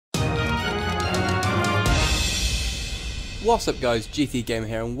What's up guys, GIGN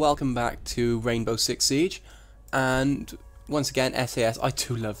here and welcome back to Rainbow Six Siege. And once again SAS, I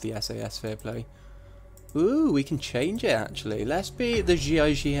do love the SAS, fair play. Ooh, we can change it actually. Let's be the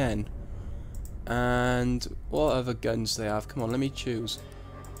GIGN. And what other guns they have? Come on, let me choose.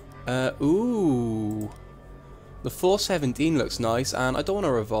 Ooh. The 417 looks nice, and I don't want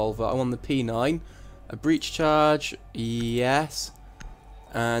a revolver, I want the P9. A breach charge, yes.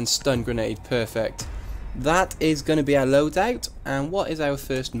 And stun grenade, perfect. That is going to be our loadout, and what is our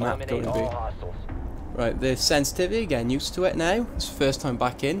first map going to be? Right, the sensitivity, getting used to it now. It's the first time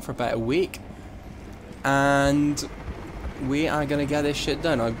back in for about a week. And we are going to get this shit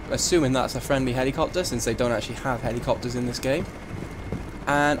done. I'm assuming that's a friendly helicopter, since they don't actually have helicopters in this game.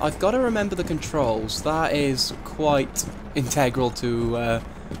 And I've got to remember the controls. That is quite integral to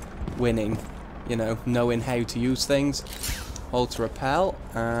winning. You know, knowing how to use things. Hold to repel,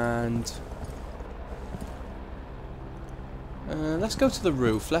 and let's go to the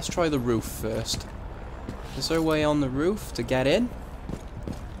roof. Let's try the roof first. Is there a way on the roof to get in?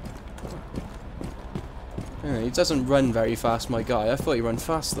 He doesn't run very fast, my guy. I thought he ran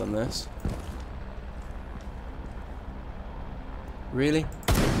faster than this. Really?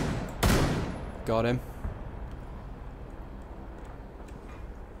 Got him.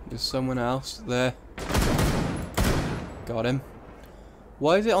 There's someone else there. Got him.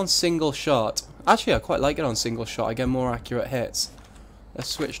 Why is it on single shot? Actually, I quite like it on single shot. I get more accurate hits. Let's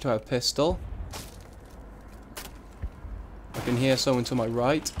switch to our pistol. I can hear someone to my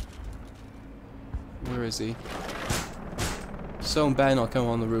right. Where is he? Someone better not come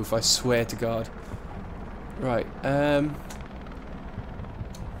on the roof, I swear to God. Right,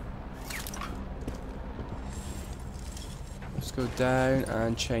 let's go down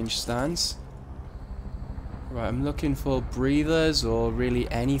and change stance. Right, I'm looking for breathers or really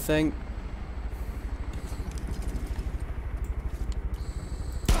anything.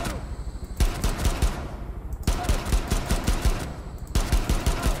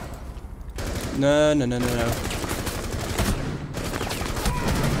 No.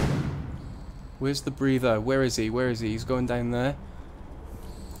 Where's the breather? Where is he? Where is he? He's going down there.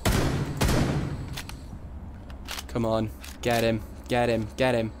 Come on. Get him. Get him.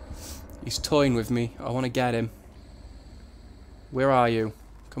 Get him. He's toying with me. I want to get him. Where are you?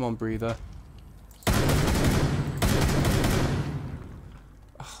 Come on, breather.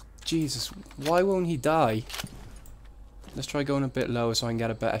 Oh, Jesus. Why won't he die? Let's try going a bit lower so I can get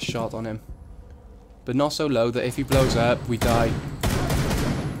a better shot on him. But not so low that if he blows up, we die.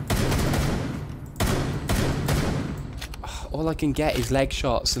 All I can get is leg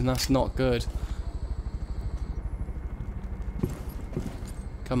shots, and that's not good.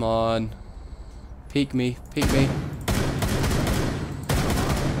 Come on. Peek me. Peek me.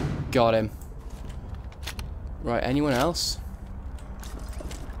 Got him. Right, anyone else?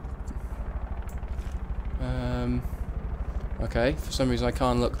 Okay, for some reason I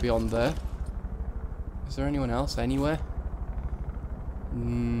can't look beyond there. Is there anyone else anywhere? I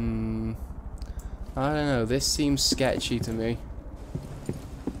don't know, this seems sketchy to me.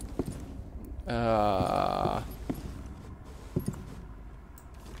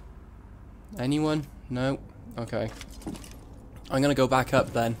 Anyone? No? Okay. I'm gonna go back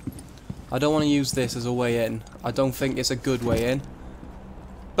up then. I don't want to use this as a way in. I don't think it's a good way in.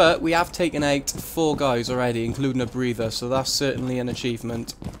 But we have taken out 4 guys already, including a breather, so that's certainly an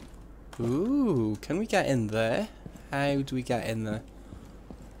achievement. Ooh, can we get in there? How do we get in there?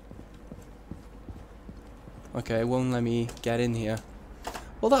 Okay, it won't let me get in here.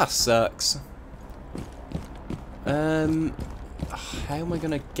 Well, that sucks. How am I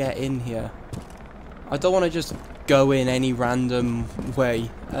gonna get in here? I don't want to just go in any random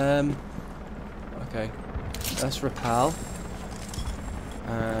way. Okay, let's repel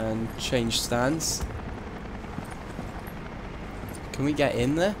and change stance. Can we get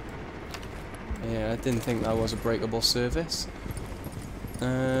in there? Yeah, I didn't think that was a breakable surface.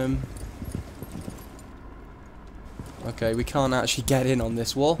 Okay, we can't actually get in on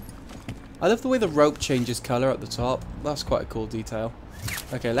this wall. I love the way the rope changes colour at the top. That's quite a cool detail.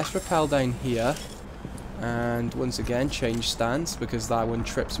 Okay, let's rappel down here. And once again, change stance, because that one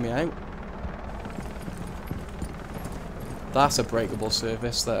trips me out. That's a breakable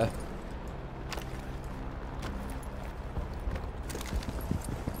surface there.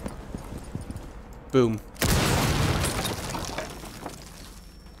 Boom.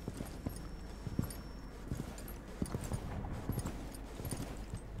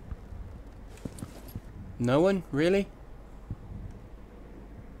 No one? Really?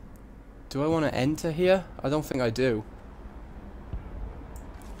 Do I want to enter here? I don't think I do.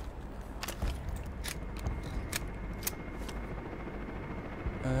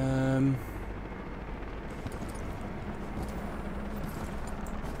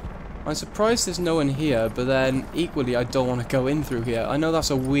 I'm surprised there's no one here, but then equally I don't want to go in through here. I know that's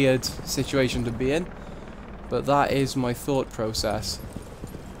a weird situation to be in, but that is my thought process.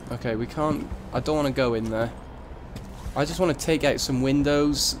 Okay, we can't... I don't want to go in there. I just want to take out some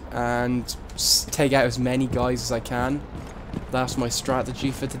windows and take out as many guys as I can. That's my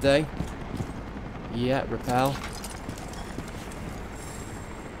strategy for today. Yeah, repel.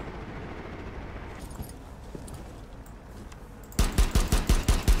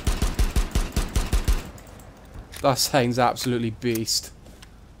 That thing's absolutely beast.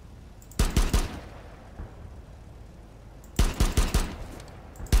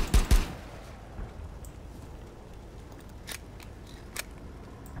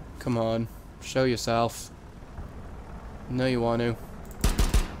 Come on, show yourself. No, you want to.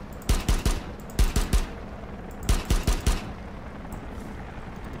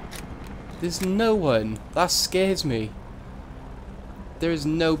 There's no one. That scares me. There is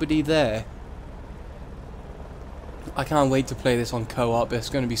nobody there. I can't wait to play this on co-op. It's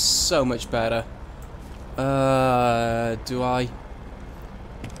going to be so much better. Do I?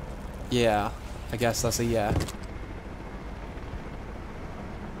 Yeah. I guess that's a yeah.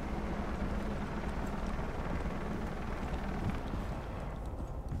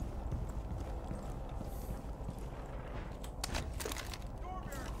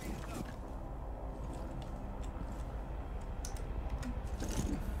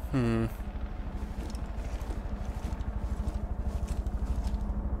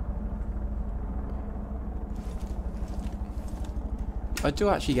 I do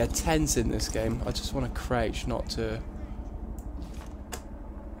actually get tense in this game. I just want to crouch, not to...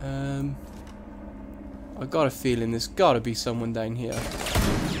 I've got a feeling there's got to be someone down here.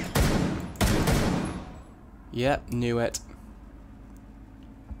 Yep, knew it.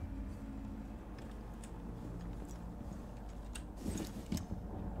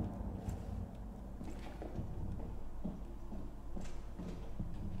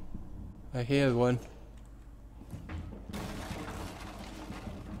 I hear one.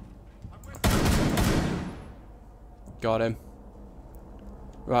 Got him.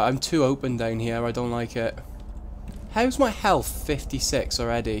 Right, I'm too open down here. I don't like it. How's my health 56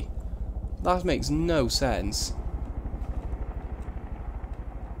 already? That makes no sense.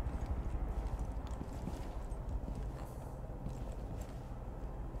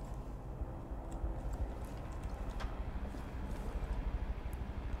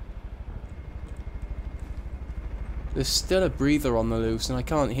 There's still a breather on the loose and I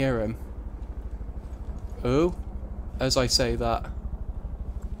can't hear him. Oh, as I say that.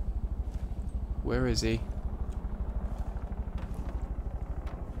 Where is he?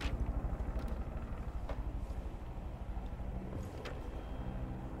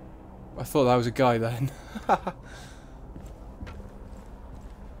 I thought that was a guy then.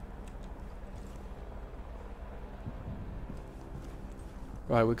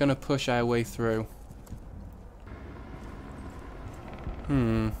 Right, we're gonna push our way through.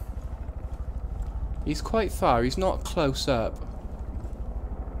 He's quite far, he's not close up.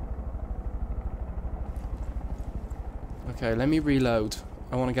 Okay, let me reload.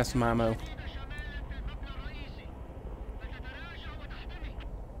 I want to get some ammo.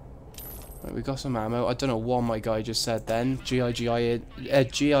 Right, we got some ammo. I don't know what my guy just said then. GIGN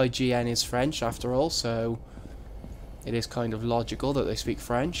is French after all, so it is kind of logical that they speak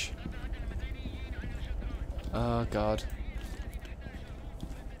French. Oh god.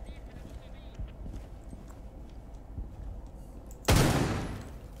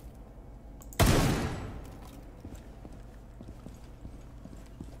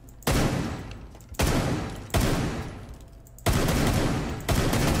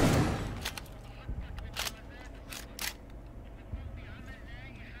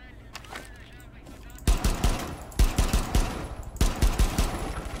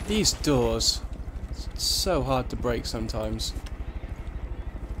 These doors, it's so hard to break sometimes.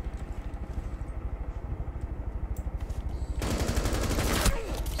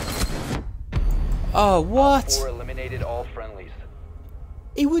 Oh, what? Eliminated all friendlies.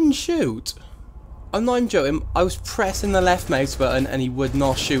 He wouldn't shoot. I'm not even joking. I was pressing the left mouse button and he would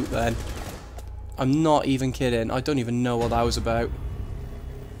not shoot then. I'm not even kidding. I don't even know what that was about.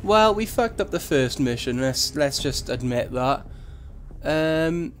 Well, we fucked up the first mission. Let's just admit that.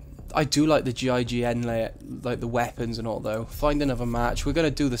 I do like the GIGN layer, like the weapons and all though. Find another match. We're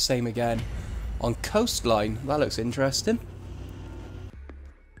gonna do the same again on Coastline. That looks interesting.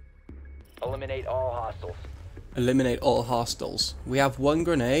 Eliminate all hostiles. Eliminate all hostiles. We have 1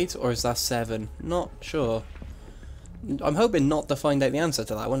 grenade, or is that 7? Not sure. I'm hoping not to find out the answer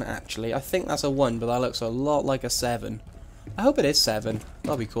to that one, actually. I think that's a 1, but that looks a lot like a 7. I hope it is 7.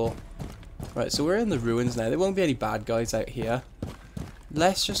 That'll be cool. Right, so we're in the ruins now. There won't be any bad guys out here.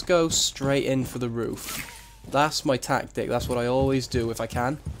 Let's just go straight in for the roof. That's my tactic. That's what I always do if I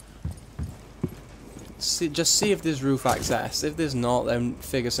can. Just see if there's roof access. If there's not, then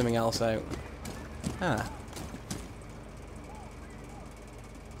figure something else out. Ah.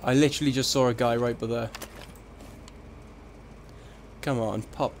 I literally just saw a guy right there. Come on,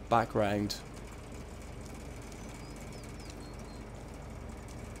 pop back round.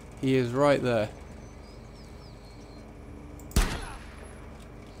 He is right there.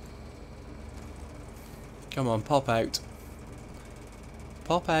 Come on, pop out.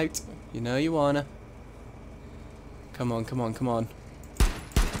 Pop out. You know you wanna. Come on, come on, come on.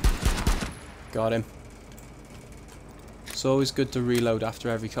 Got him. It's always good to reload after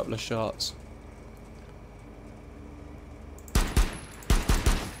every couple of shots.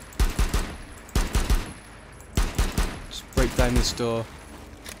 Just break down this door.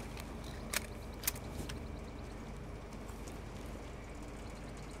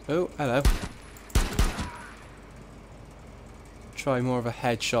 Oh, hello. Try more of a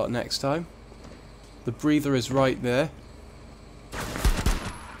headshot next time. The breather is right there.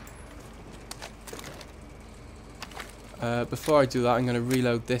 Before I do that, I'm going to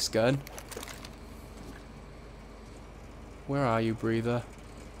reload this gun. Where are you, breather?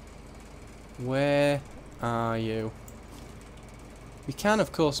 Where are you? We can,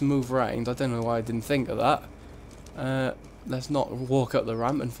 of course, move around. I don't know why I didn't think of that. Let's not walk up the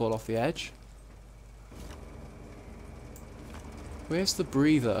ramp and fall off the edge. Where's the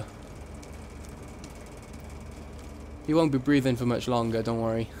breather? He won't be breathing for much longer, don't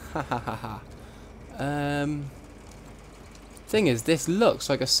worry. Ha ha ha ha. Thing is, this looks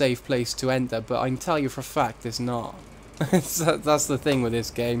like a safe place to enter, but I can tell you for a fact it's not. That's the thing with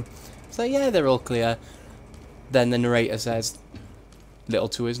this game. So yeah, they're all clear. Then the narrator says, little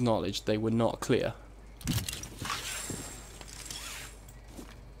to his knowledge, they were not clear.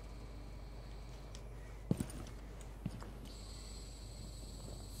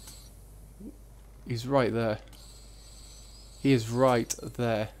 He's right there. He is right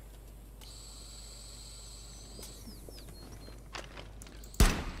there.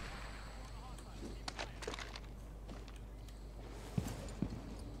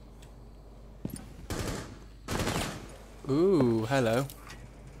 Ooh, hello.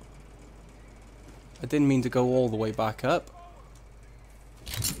 I didn't mean to go all the way back up.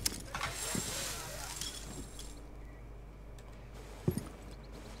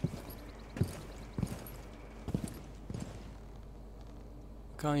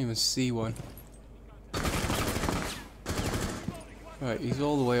 Can't even see one. Right, he's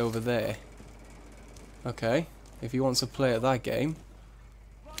all the way over there. Okay, if he wants to play at that game.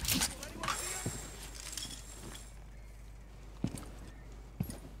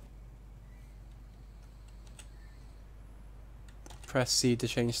 Press C to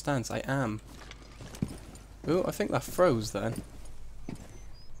change stance. I am. Oh, I think that froze then.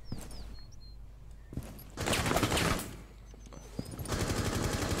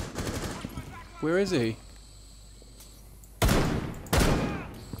 Where is he?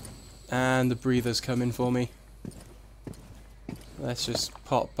 And the breather's coming for me. Let's just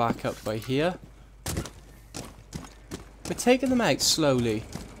pop back up by here. We're taking them out slowly.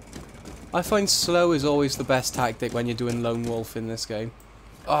 I find slow is always the best tactic when you're doing lone wolf in this game.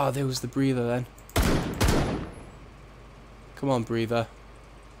 Oh, there was the breather then. Come on, breather.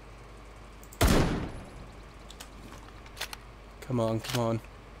 Come on, come on.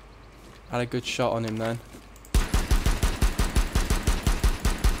 Had a good shot on him then.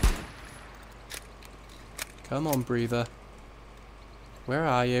 Come on, breather. Where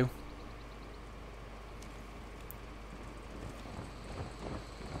are you?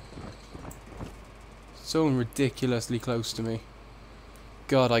 So ridiculously close to me.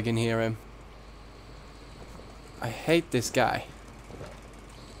 God, I can hear him. I hate this guy.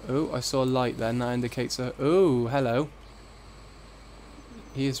 Oh, I saw a light then. That indicates a... Oh, hello.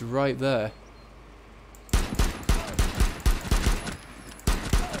 He is right there.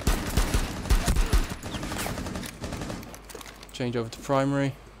 Change over to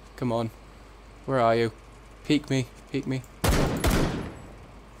primary. Come on. Where are you? Peek me. Peek me.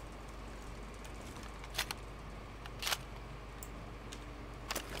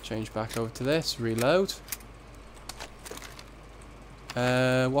 Change back over to this. Reload.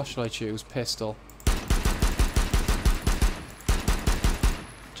 What shall I choose? Pistol.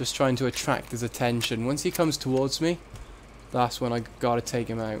 Just trying to attract his attention. Once he comes towards me, that's when I gotta take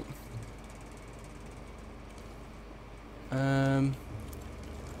him out. Come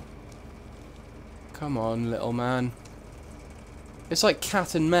on, little man. It's like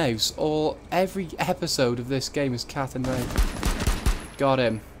cat and mouse, or every episode of this game is cat and mouse. Got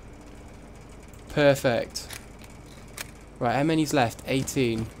him. Perfect. Right, how many's left?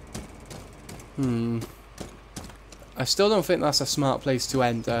 18. I still don't think that's a smart place to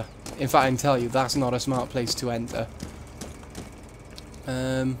enter. In fact, I can tell you, that's not a smart place to enter.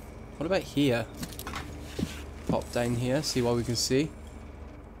 What about here? Pop down here, see what we can see.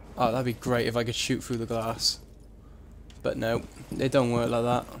 Oh, that'd be great if I could shoot through the glass. But no, it don't work like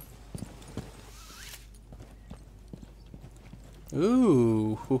that.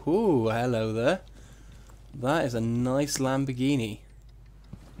 Ooh, hello there. That is a nice Lamborghini.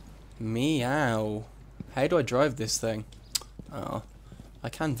 Meow. How do I drive this thing? Oh, I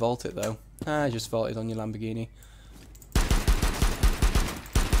can vault it though. I just vaulted on your Lamborghini.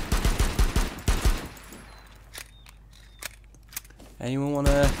 Anyone want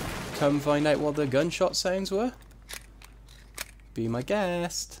to come find out what the gunshot sounds were? Be my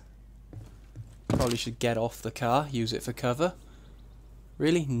guest. Probably should get off the car, use it for cover.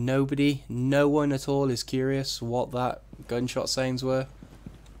 Really? Nobody? No one at all is curious what that gunshot sounds were?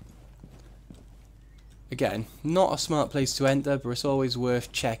 Again, not a smart place to enter, but it's always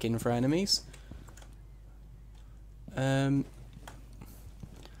worth checking for enemies. Although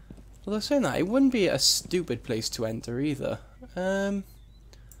saying that, it wouldn't be a stupid place to enter either.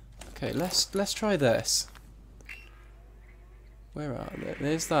 Okay, let's try this. Where are they?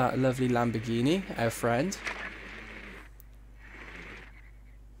 There's that lovely Lamborghini, our friend.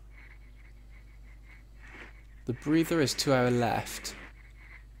 The breather is to our left.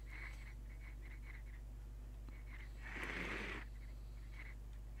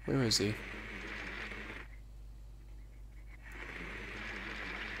 Where is he?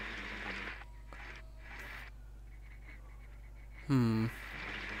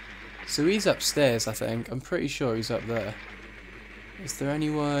 So he's upstairs, I think. I'm pretty sure he's up there. Is there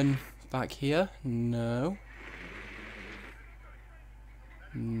anyone back here? No.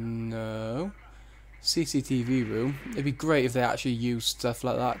 No. CCTV room. It'd be great if they actually used stuff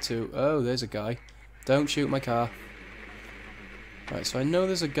like that too. Oh, there's a guy. Don't shoot my car. Right, so I know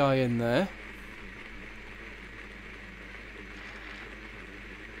there's a guy in there.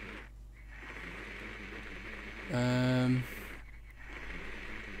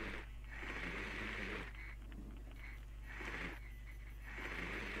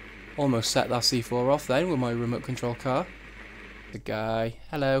 Almost set that C4 off then with my remote control car. The guy.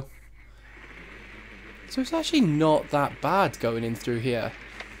 Hello. So it's actually not that bad going in through here.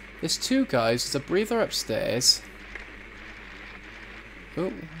 There's two guys. There's a breather upstairs.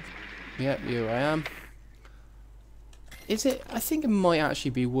 Oh. Yep, here I am. Is it? I think it might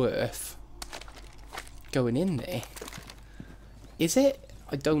actually be worth going in there. Is it?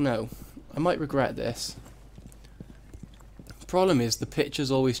 I don't know. I might regret this. Problem is the picture's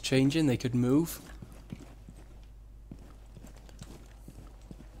always changing. They could move.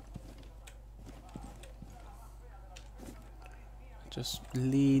 Just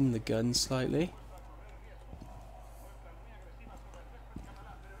lean the gun slightly.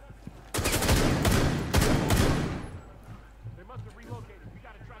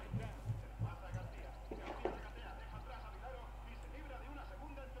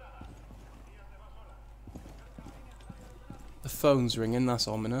 The phone's ringing, that's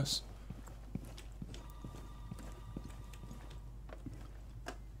ominous.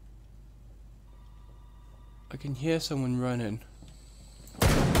 I can hear someone running.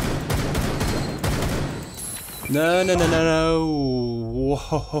 No, no, no, no, no.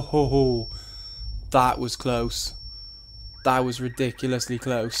 Whoa. That was close. That was ridiculously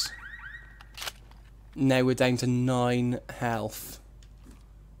close. Now we're down to 9 health.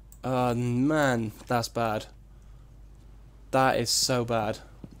 Oh, man, that's bad. That is so bad.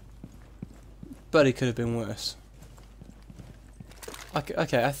 But it could have been worse.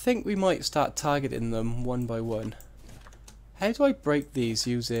 Okay, I think we might start targeting them one by one. How do I break these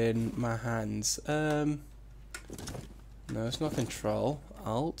using my hands? No, it's not control.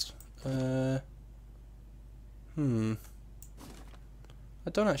 Alt. I don't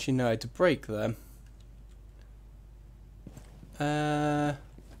actually know how to break them.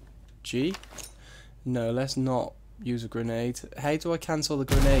 G? No, let's not use a grenade. How do I cancel the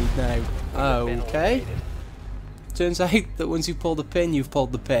grenade now? Okay. Turns out that once you pull the pin, you've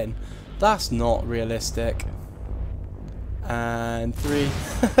pulled the pin. That's not realistic. And 3.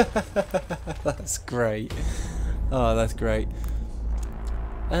 That's great. Oh, that's great.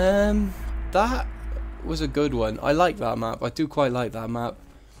 That was a good one. I like that map. I do quite like that map.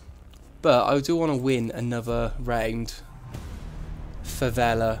 But I do want to win another round.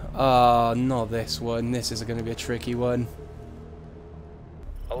 favela. Oh, not this one. This is going to be a tricky one.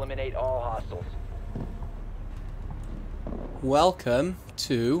 Eliminate all hostiles. Welcome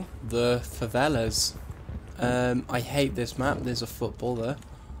to the favelas. I hate this map. There's a football there.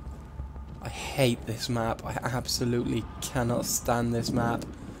 I hate this map. I absolutely cannot stand this map.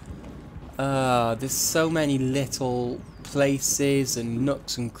 There's so many little places and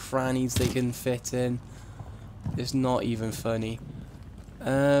nooks and crannies they can fit in. It's not even funny.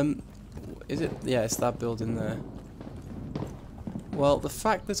 Is it? Yeah, it's that building there. Well, the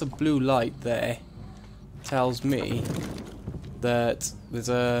fact there's a blue light there tells me that there's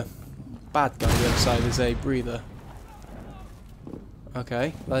a bad guy on the other side. There's a breather.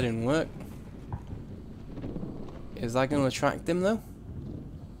 Okay, that didn't work. Is that going to attract him though?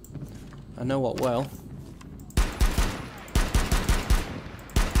 I know what will.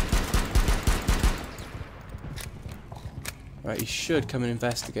 Right, he should come and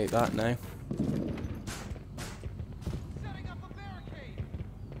investigate that now.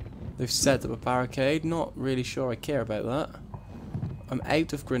 They've set up a barricade. Not really sure I care about that. I'm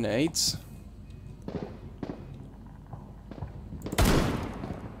out of grenades.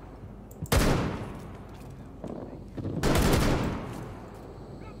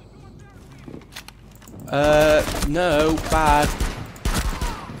 No, bad.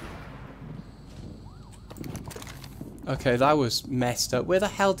 Okay, that was messed up. Where the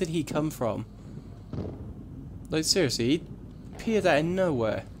hell did he come from? Like, seriously, he appeared out of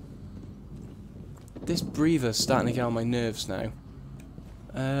nowhere. This breather's starting to get on my nerves now.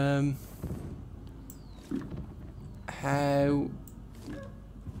 How...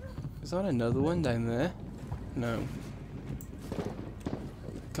 Is that another one down there? No.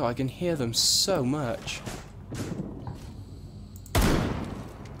 God, I can hear them so much.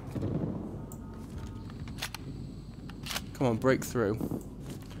 Come on, break through.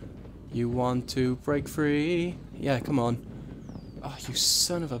 You want to break free? Yeah, come on. Oh, you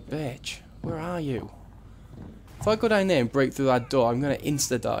son of a bitch. Where are you? If I go down there and break through that door, I'm going to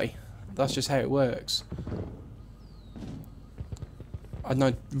insta-die. That's just how it works. And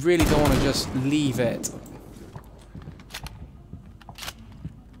I really don't want to just leave it.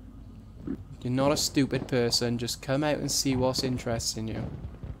 You're not a stupid person. Just come out and see what's interesting you.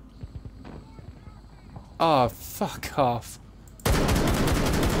 Oh, fuck off.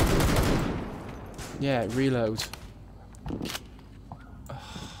 Yeah, reload.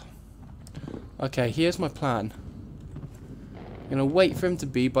 Okay, here's my plan. I'm gonna wait for him to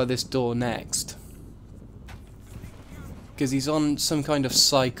be by this door next. Because he's on some kind of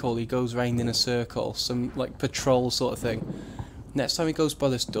cycle, he goes round in a circle. Some, like, patrol sort of thing. Next time he goes by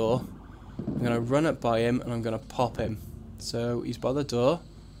this door, I'm gonna run up by him and I'm gonna pop him. So, he's by the door.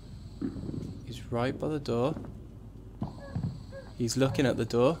 He's right by the door. He's looking at the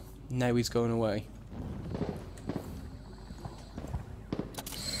door. Now he's going away.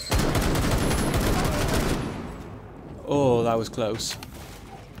 Oh, that was close.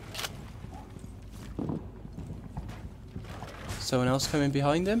 Someone else coming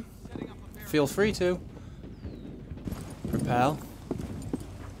behind him? Feel free to. Repel.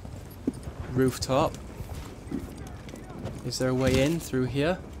 Rooftop. Is there a way in through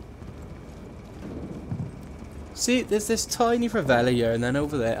here? See, there's this tiny favela here, and then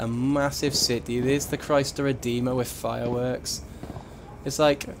over there, a massive city. There's the Christ the Redeemer with fireworks. It's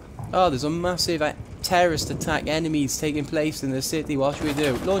like, oh, there's a massive terrorist attack enemies taking place in the city. What should we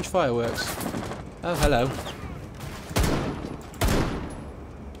do? Launch fireworks. Oh, hello.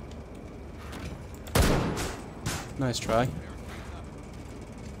 Nice try.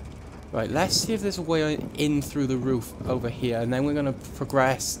 Right, let's see if there's a way in through the roof over here, and then we're going to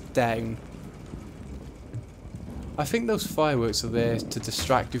progress down. I think those fireworks are there to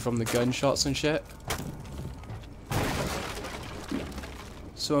distract you from the gunshots and shit.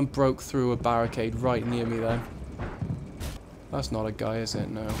 Someone broke through a barricade right near me then. That's not a guy, is it?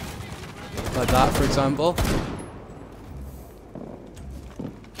 No. Like that, for example.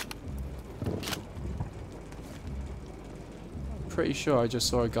 Pretty sure I just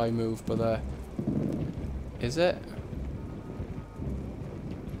saw a guy move, but is it?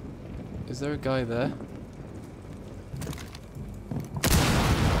 Is there a guy there?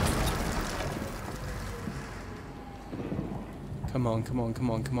 Come on, come on,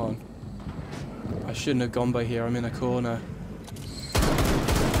 come on, come on. I shouldn't have gone by here, I'm in a corner.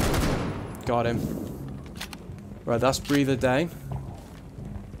 Got him. Right, that's breather down.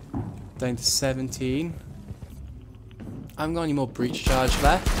 Down to 17. I haven't got any more breach charge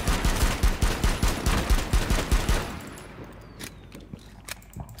left.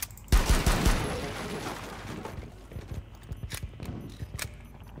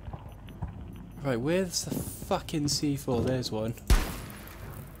 Right, where's the fucking C4? There's one.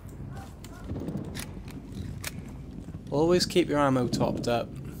 Always keep your ammo topped up.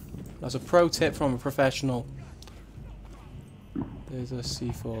 That's a pro tip from a professional. There's a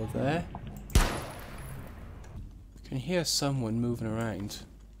C4 there. I can hear someone moving around.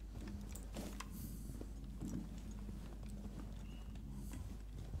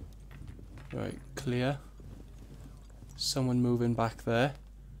 Right, clear. Someone moving back there.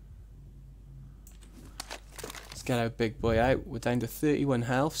 Let's get our big boy out. We're down to 31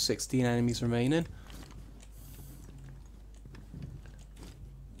 health, 16 enemies remaining.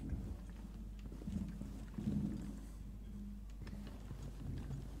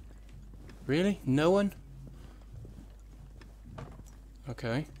 Really? No one?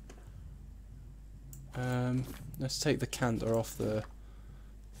 Okay. Let's take the canter off the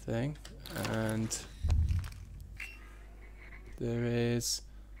thing. And there is...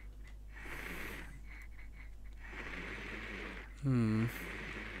 Let's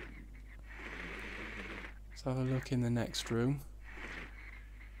have a look in the next room.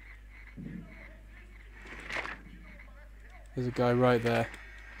 There's a guy right there.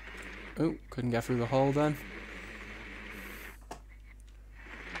 Oh, couldn't get through the hole then.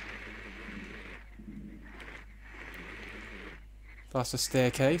 That's a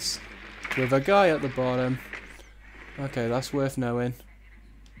staircase with a guy at the bottom. Okay, that's worth knowing.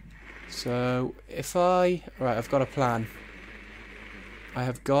 So, if I... Right, I've got a plan. I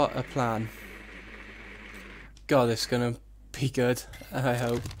have got a plan. God, this is gonna be good, I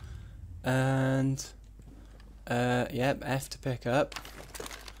hope. And... yep, F to pick up.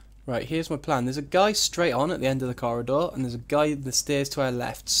 Right, here's my plan. There's a guy straight on at the end of the corridor, and there's a guy in the stairs to our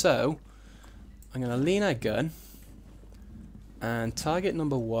left. So, I'm gonna lean our gun. And target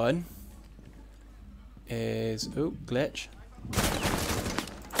number 1 is... Oh, glitch.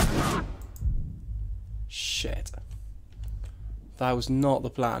 Shit. That was not the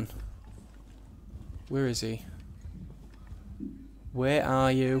plan. Where is he? Where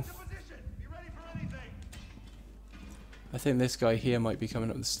are you? I think this guy here might be coming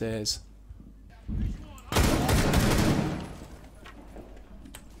up the stairs.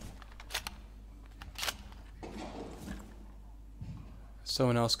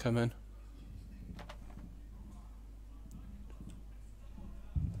 Someone else coming.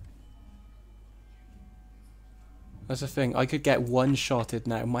 That's the thing, I could get one-shotted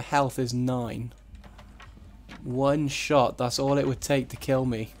now. My health is 9. One shot, that's all it would take to kill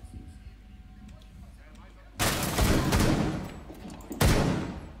me.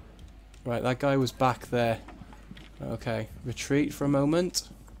 Right, that guy was back there. Okay, retreat for a moment.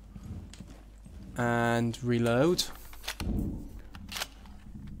 And reload.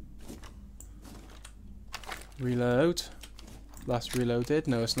 Reload. That's reloaded.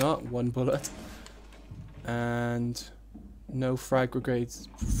 No, it's not. One bullet. And no frag grenades.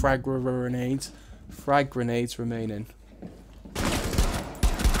 Frag grenades remaining.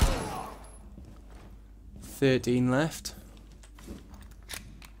 13 left.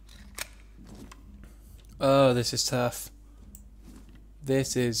 Oh, this is tough.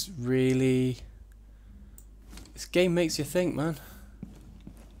 This is really... This game makes you think, man.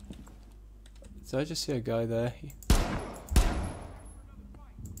 Did I just see a guy there?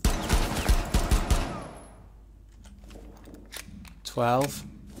 12.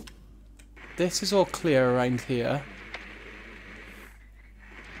 This is all clear around here.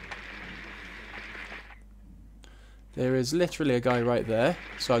 There is literally a guy right there,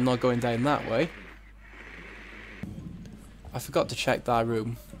 so I'm not going down that way. I forgot to check that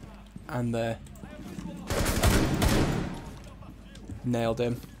room. And there. Nailed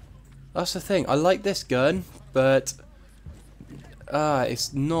him. That's the thing, I like this gun, but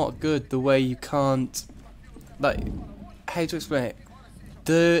it's not good the way you can't... Like, how to explain it?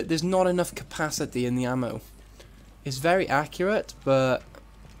 There's not enough capacity in the ammo. It's very accurate, but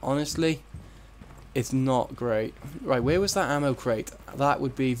honestly, it's not great. Right, where was that ammo crate? That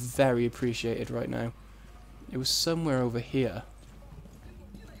would be very appreciated right now. It was somewhere over here.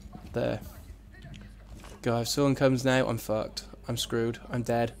 There. God, if someone comes now, I'm fucked. I'm screwed. I'm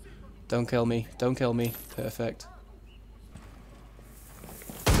dead. Don't kill me. Don't kill me. Perfect.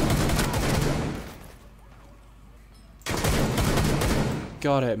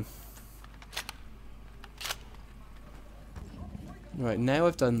 Got him. Right, now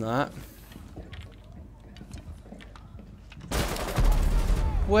I've done that.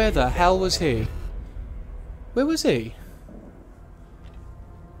 Where the hell was he? Where was he?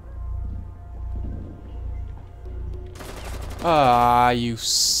 Ah, you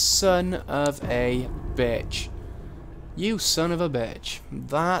son of a bitch. You son of a bitch.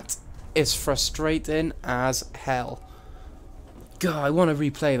 That is frustrating as hell. God, I want to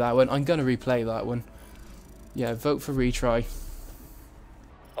replay that one. I'm going to replay that one. Yeah, vote for retry.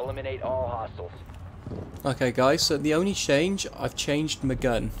 Eliminate all hostiles. Okay guys, so the only change, I've changed my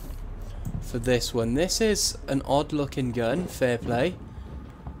gun for this one. This is an odd looking gun, fair play,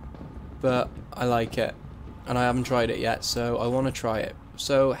 but I like it and I haven't tried it yet, so I want to try it.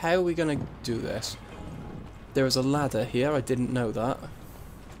 So how are we going to do this? There is a ladder here, I didn't know that.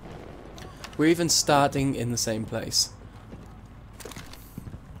 We're even starting in the same place.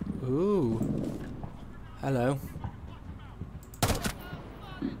 Ooh, hello.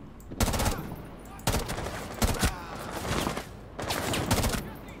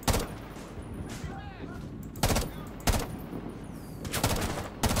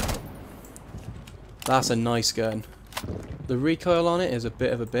 That's a nice gun. The recoil on it is a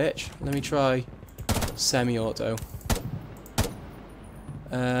bit of a bitch. Let me try semi-auto.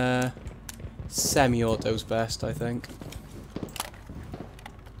 Semi-auto's best, I think.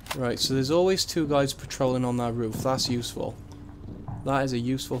 Right, so there's always two guys patrolling on that roof. That's useful. That is a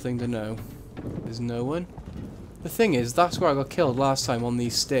useful thing to know. There's no one. The thing is, that's where I got killed last time, on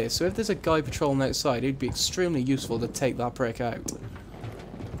these stairs. So if there's a guy patrolling outside, it'd be extremely useful to take that prick out.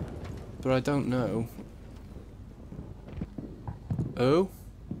 But I don't know. Oh?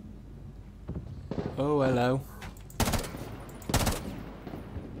 Oh, hello.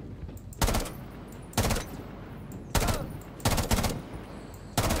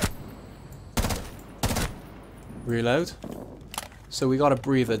 Reload. So we got a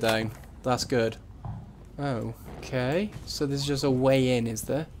breather down. That's good. Oh, okay. So there's just a way in, is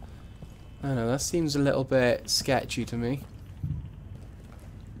there? I don't know, that seems a little bit sketchy to me.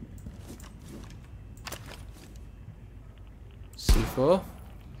 C4.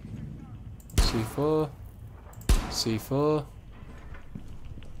 C4. C4.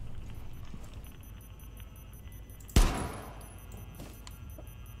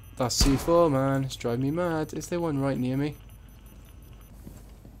 That's C4, man. It's driving me mad. Is there one right near me?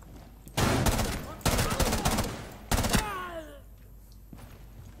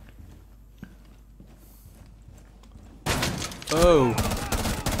 Oh.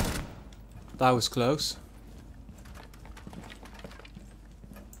 That was close.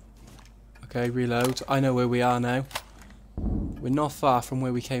 Okay, reload. I know where we are now. We're not far from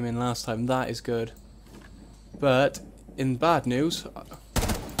where we came in last time. That is good. But, in bad news...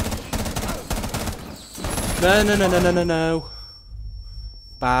 No, no, no, no, no, no, no.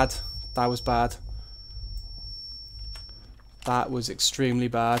 Bad. That was bad. That was extremely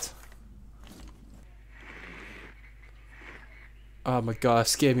bad. Oh my god, it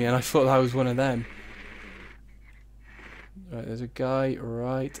scared me and I thought that was one of them. Right, there's a guy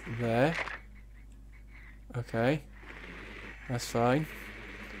right there. Okay. That's fine.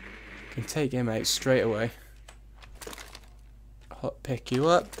 Can take him out straight away. Hot pick you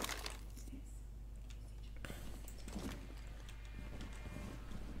up.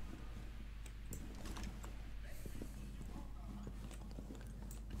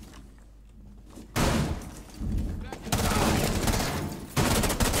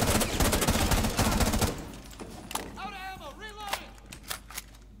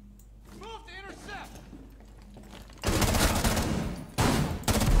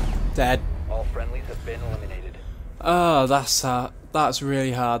 Dead. All friendlies have been eliminated. Oh, that's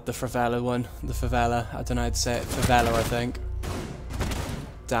really hard. The favela one. The favela. I don't know how to say it. Favela, I think.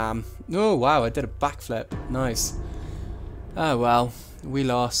 Damn. Oh, wow. I did a backflip. Nice. Oh, well. We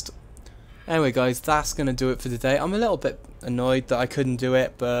lost. Anyway, guys, that's going to do it for today. I'm a little bit annoyed that I couldn't do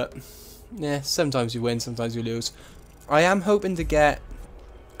it, but... yeah, sometimes you win, sometimes you lose. I am hoping to get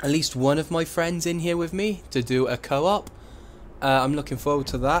at least one of my friends in here with me to do a co-op. I'm looking forward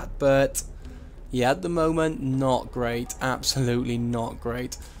to that, but yeah, at the moment, not great. Absolutely not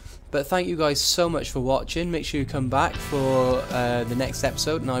great. But thank you guys so much for watching. Make sure you come back for the next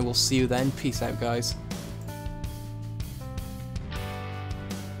episode, and I will see you then. Peace out, guys.